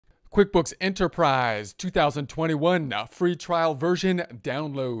QuickBooks Enterprise 2021 free trial version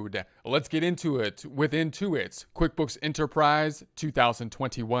download. Let's get into it with Intuit's QuickBooks Enterprise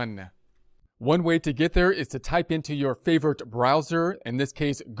 2021. One way to get there is to type into your favorite browser, in this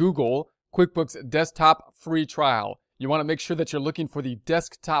case Google, QuickBooks Desktop free trial. You want to make sure that you're looking for the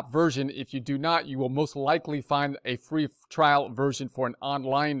desktop version. If you do not, you will most likely find a free trial version for an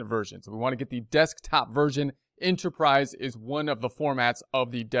online version. So we want to get the desktop version. Enterprise is one of the formats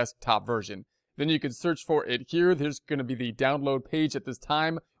of the desktop version. Then you can search for it here. There's going to be the download page at this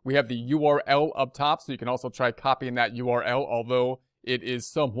time. We have the URL up top, so you can also try copying that URL, although it is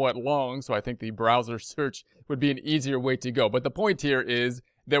somewhat long, so I think the browser search would be an easier way to go. But the point here is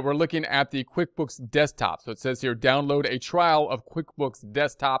that we're looking at the QuickBooks Desktop. So it says here, download a trial of QuickBooks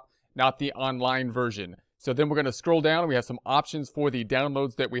Desktop, not the online version. So then we're going to scroll down. We have some options for the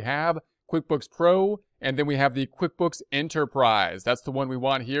downloads that we have. QuickBooks Pro, and then we have the QuickBooks Enterprise. That's the one we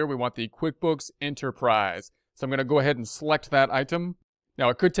want here. We want the QuickBooks Enterprise. So I'm going to go ahead and select that item. Now,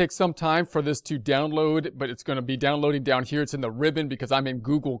 it could take some time for this to download, but it's going to be downloading down here. It's in the ribbon because I'm in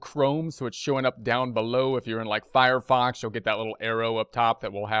Google Chrome, so it's showing up down below. If you're in like Firefox, you'll get that little arrow up top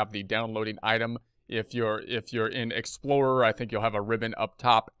that will have the downloading item. If you're in Explorer, I think you'll have a ribbon up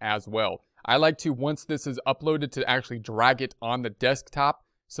top as well. I like to, once this is uploaded, to actually drag it on the desktop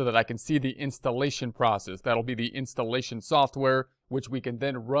so that I can see the installation process. That'll be the installation software, which we can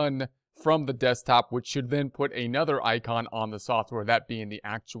then run from the desktop, which should then put another icon on the software, that being the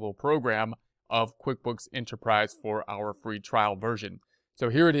actual program of QuickBooks Enterprise for our free trial version. So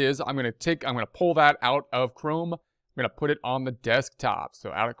here it is. I'm going to pull that out of Chrome. I'm going to put it on the desktop.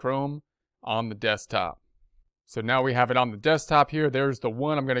 So out of Chrome, on the desktop. So now we have it on the desktop here. There's the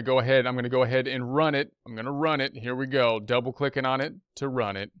one. I'm going to go ahead and run it. I'm going to run it. Here we go. Double clicking on it to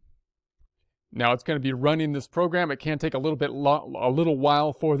run it. Now it's going to be running this program. It can take a little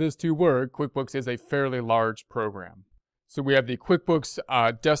while for this to work. QuickBooks is a fairly large program. So we have the QuickBooks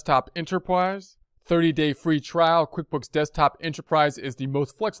Desktop Enterprise. 30-day free trial. QuickBooks Desktop Enterprise is the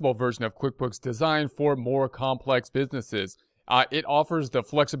most flexible version of QuickBooks designed for more complex businesses. It offers the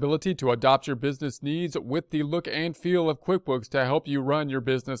flexibility to adopt your business needs with the look and feel of QuickBooks to help you run your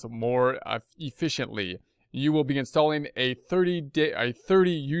business more efficiently. You will be installing a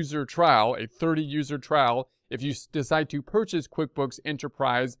 30-user trial. If you decide to purchase QuickBooks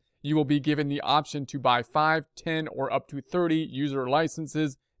Enterprise, you will be given the option to buy 5, 10, or up to 30 user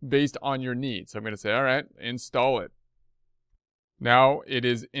licenses based on your needs. So I'm going to say, all right, install it. Now it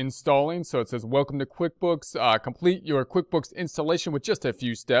is installing, so it says, welcome to QuickBooks. Complete your QuickBooks installation with just a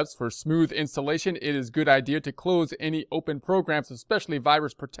few steps. For smooth installation, it is a good idea to close any open programs, especially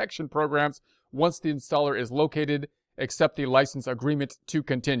virus protection programs, once the installer is located. Accept the license agreement to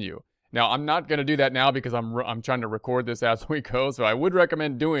continue. Now, I'm not going to do that now because I'm trying to record this as we go, so I would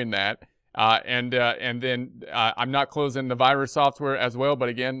recommend doing that. And then I'm not closing the virus software as well, but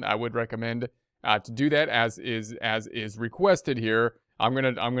again, I would recommend to do that as is requested here. I'm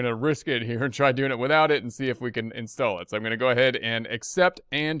gonna risk it here and try doing it without it and see if we can install it. So I'm gonna go ahead and accept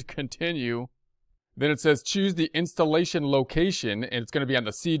and continue. Then it says choose the installation location, and it's gonna be on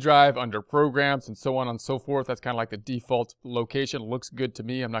the C drive under programs and so on and so forth. That's kind of like the default location. Looks good to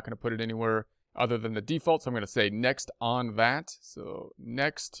me. I'm not gonna put it anywhere other than the default. So I'm gonna say next on that. So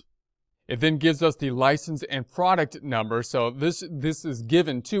next. It then gives us the license and product number. So this is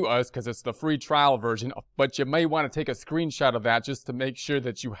given to us because it's the free trial version, but you may want to take a screenshot of that just to make sure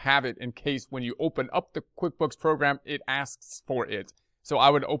that you have it in case when you open up the QuickBooks program, it asks for it. So I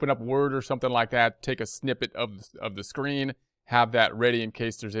would open up Word or something like that, take a snippet of the screen, have that ready in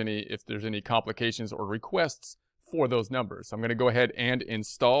case if there's any complications or requests for those numbers. So I'm going to go ahead and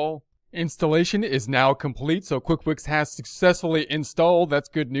install. Installation is now complete, so QuickBooks has successfully installed. That's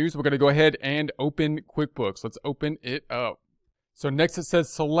good news. We're going to go ahead and open QuickBooks. Let's open it up. So next it says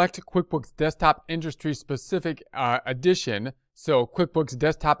select QuickBooks Desktop Industry Specific Edition. So QuickBooks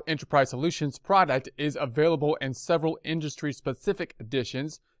Desktop Enterprise Solutions product is available in several industry specific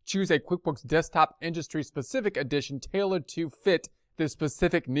editions. Choose a QuickBooks Desktop Industry Specific Edition tailored to fit the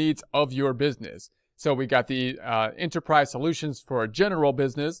specific needs of your business. So we got the Enterprise Solutions for a general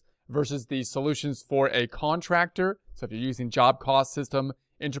business versus the solutions for a contractor. So if you're using job cost system,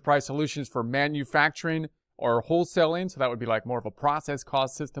 Enterprise Solutions for manufacturing or wholesaling. So that would be like more of a process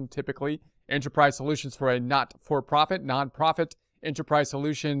cost system typically. Enterprise Solutions for a not-for-profit, non-profit. Enterprise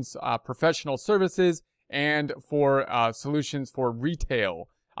Solutions professional services, and for solutions for retail.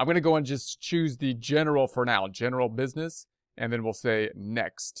 I'm going to go and just choose the general for now, general business, and then we'll say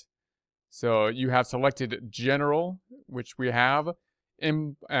next. So you have selected general, which we have.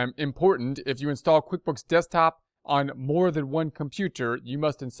 Important, if you install QuickBooks Desktop on more than one computer, you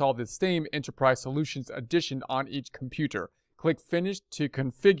must install the same Enterprise Solutions Edition on each computer. Click Finish to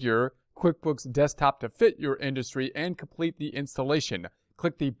configure QuickBooks Desktop to fit your industry and complete the installation.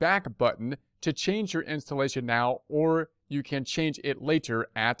 Click the Back button to change your installation now, or you can change it later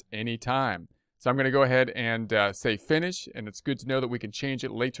at any time. So I'm going to go ahead and say Finish, and it's good to know that we can change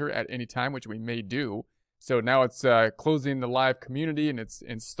it later at any time, which we may do. So now it's closing the live community, and it's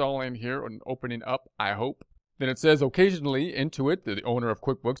installing here and opening up, I hope. Then it says, occasionally, Intuit, the owner of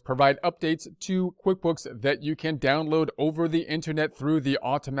QuickBooks, provide updates to QuickBooks that you can download over the internet through the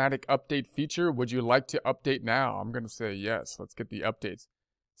automatic update feature. Would you like to update now? I'm going to say yes. Let's get the updates.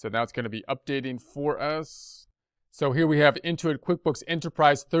 So now it's going to be updating for us. So here we have Intuit QuickBooks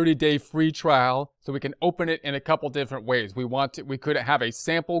Enterprise 30-day free trial. So we can open it in a couple different ways. We could have a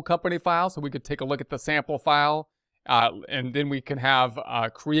sample company file, so we could take a look at the sample file. And then we can have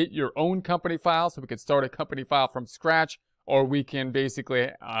create your own company file, so we could start a company file from scratch, or we can basically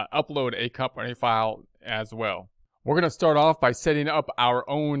upload a company file as well. We're going to start off by setting up our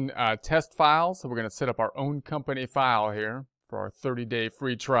own test file. So we're going to set up our own company file here for our 30-day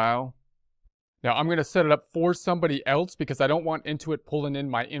free trial. Now I'm going to set it up for somebody else because I don't want Intuit pulling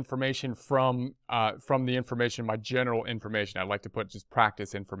in my information from the information, my general information. I'd like to put just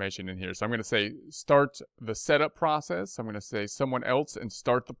practice information in here. So I'm going to say start the setup process. I'm going to say someone else and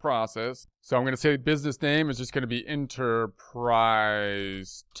start the process. So I'm going to say business name is just going to be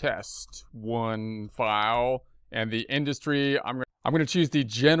Enterprise Test 1 file. And the industry, I'm going to choose the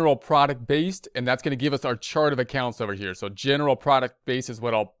general product based, and that's going to give us our chart of accounts over here. So general product based is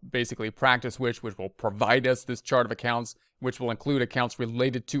what I'll basically practice which will provide us this chart of accounts, which will include accounts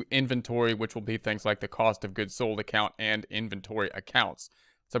related to inventory, which will be things like the cost of goods sold account and inventory accounts.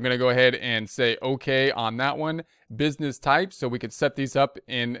 So I'm going to go ahead and say okay on that one. Business type, so we could set these up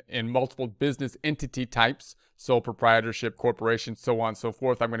in multiple business entity types. Sole proprietorship, corporation, so on and so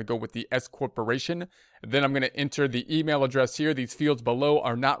forth. I'm going to go with the S corporation. Then I'm going to enter the email address here. These fields below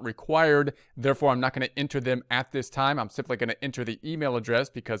are not required. Therefore, I'm not going to enter them at this time. I'm simply going to enter the email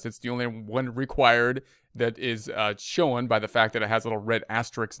address because it's the only one required that is shown by the fact that it has a little red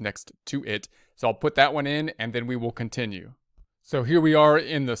asterisk next to it. So I'll put that one in, and then we will continue. So here we are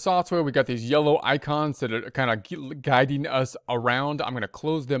in the software. We got these yellow icons that are kind of guiding us around. I'm going to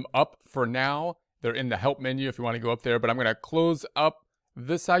close them up for now. They're in the help menu if you want to go up there, but I'm going to close up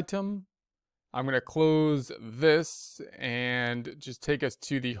this item. I'm going to close this and just take us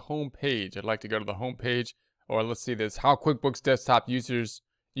to the home page. I'd like to go to the home page, or let's see this, how QuickBooks Desktop users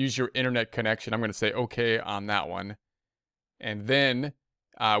use your internet connection. I'm going to say okay on that one. And then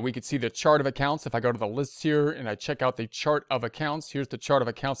we can see the chart of accounts. If I go to the list here and I check out the chart of accounts, here's the chart of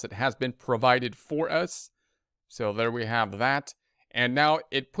accounts that has been provided for us. So there we have that. And now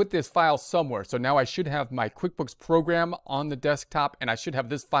it put this file somewhere. So now I should have my QuickBooks program on the desktop, and I should have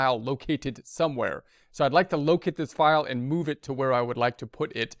this file located somewhere. So I'd like to locate this file and move it to where I would like to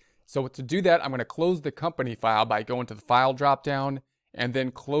put it. So to do that, I'm going to close the company file by going to the file dropdown and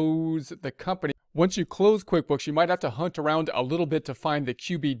then close the company. Once you close QuickBooks, you might have to hunt around a little bit to find the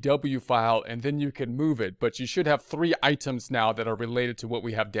QBW file, and then you can move it. But you should have 3 items now that are related to what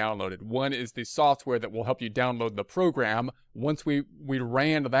we have downloaded. One is the software that will help you download the program. Once we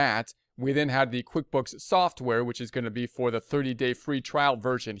ran that, we then had the QuickBooks software, which is going to be for the 30-day free trial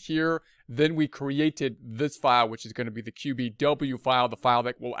version here. Then we created this file, which is going to be the QBW file, the file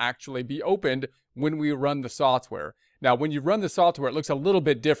that will actually be opened when we run the software. Now, when you run the software, it looks a little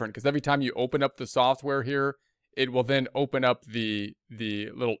bit different because every time you open up the software here, it will then open up the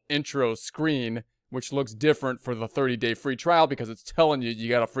little intro screen, which looks different for the 30-day free trial because it's telling you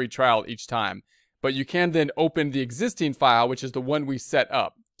got a free trial each time. But you can then open the existing file, which is the one we set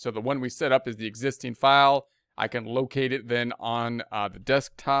up. So the one we set up is the existing file. I can locate it then on the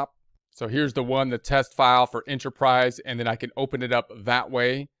desktop. So here's the one, the test file for Enterprise, and then I can open it up that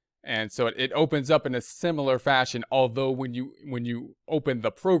way. And so it opens up in a similar fashion, although when you open the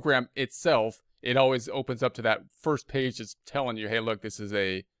program itself, it always opens up to that first page that's telling you, hey, look, this is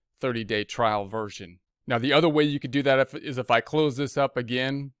a 30-day trial version. Now, the other way you could do that is if I close this up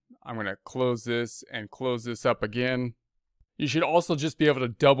again. I'm going to close this and close this up again. You should also just be able to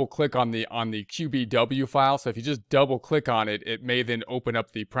double click on the QBW file. So if you just double click on it, it may then open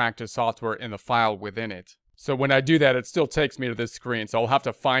up the practice software in the file within it. So when I do that, it still takes me to this screen. So I'll have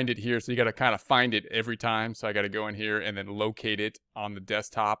to find it here. So you got to kind of find it every time. So I got to go in here and then locate it on the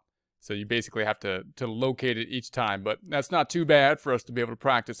desktop. So you basically have to locate it each time. But that's not too bad for us to be able to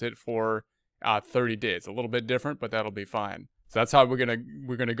practice it for 30 days. A little bit different, but that'll be fine. So that's how we're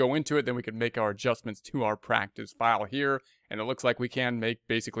gonna go into it. Then we can make our adjustments to our practice file here. And it looks like we can make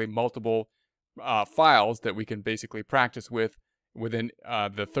basically multiple files that we can basically practice with within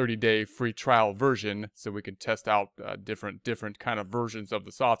the 30-day free trial version, so we can test out different kind of versions of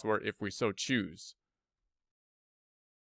the software if we so choose.